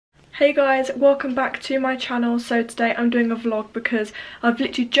Hey guys, welcome back to my channel. So today I'm doing a vlog because I've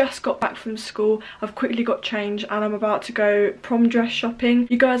literally just got back from school. I've quickly got changed and I'm about to go prom dress shopping.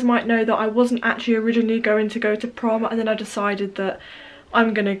 You guys might know that I wasn't actually originally going to go to prom, and then I decided that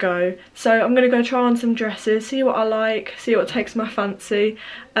I'm gonna go. So I'm gonna go try on some dresses, see what I like, see what takes my fancy,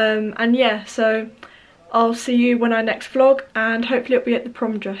 and yeah, so I'll see you when I next vlog, and hopefully it'll be at the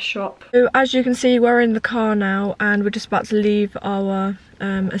prom dress shop. So as you can see, we're in the car now and we're just about to leave our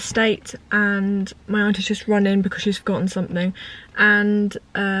estate, and my auntie's just run in because she's forgotten something. And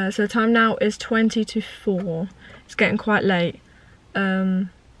so the time now is 20 to 4. It's getting quite late, but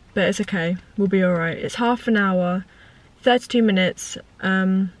it's okay, we'll be alright. It's half an hour, 32 minutes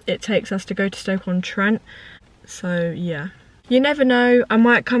it takes us to go to Stoke-on-Trent, so yeah. You never know, I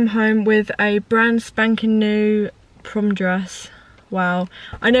might come home with a brand spanking new prom dress. Wow,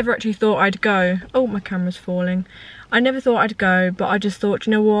 I never actually thought I'd go. Oh, my camera's falling. I never thought I'd go, but I just thought,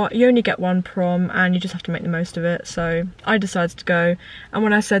 you know what, you only get one prom and you just have to make the most of it. So I decided to go, and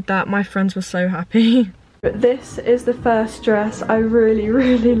when I said that, my friends were so happy. But this is the first dress. I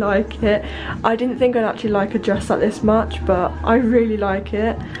really like it. I didn't think I'd actually like a dress like this much, but I really like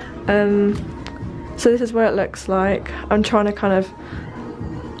it. So this is what it looks like. I'm trying to kind of,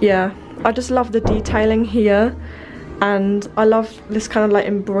 yeah, I just love the detailing here, and I love this kind of like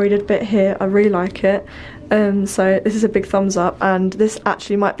embroidered bit here. I really like it. So this is a big thumbs up, and this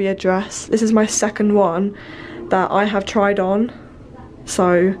actually might be a dress. This is my second one that I have tried on,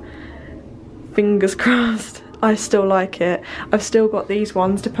 so fingers crossed I still like it. I've still got these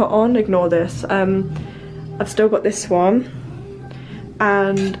ones to put on, ignore this. I've still got this one,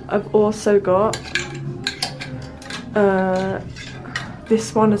 and I've also got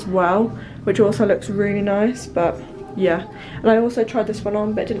this one as well, which also looks really nice. But yeah, and I also tried this one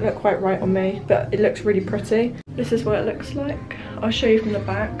on, but it didn't look quite right on me, but it looks really pretty. This is what it looks like. I'll show you from the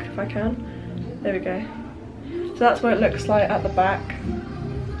back if I can. There we go. So that's what it looks like at the back,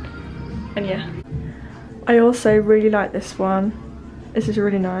 and yeah. I also really like this one. This is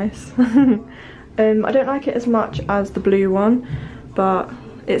really nice. I don't like it as much as the blue one, but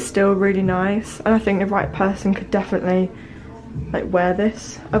it's still really nice, and I think the right person could definitely like wear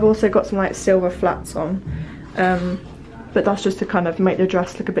this. I've also got some like silver flats on, but that's just to kind of make the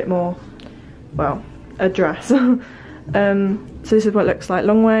dress look a bit more, well, a dress. So this is what it looks like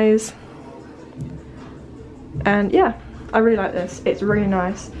long ways, and yeah, I really like this. It's really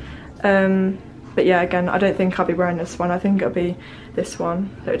nice. But yeah, again, I don't think I'll be wearing this one. I think it'll be this one,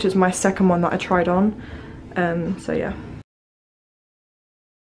 which is my second one that I tried on. So yeah.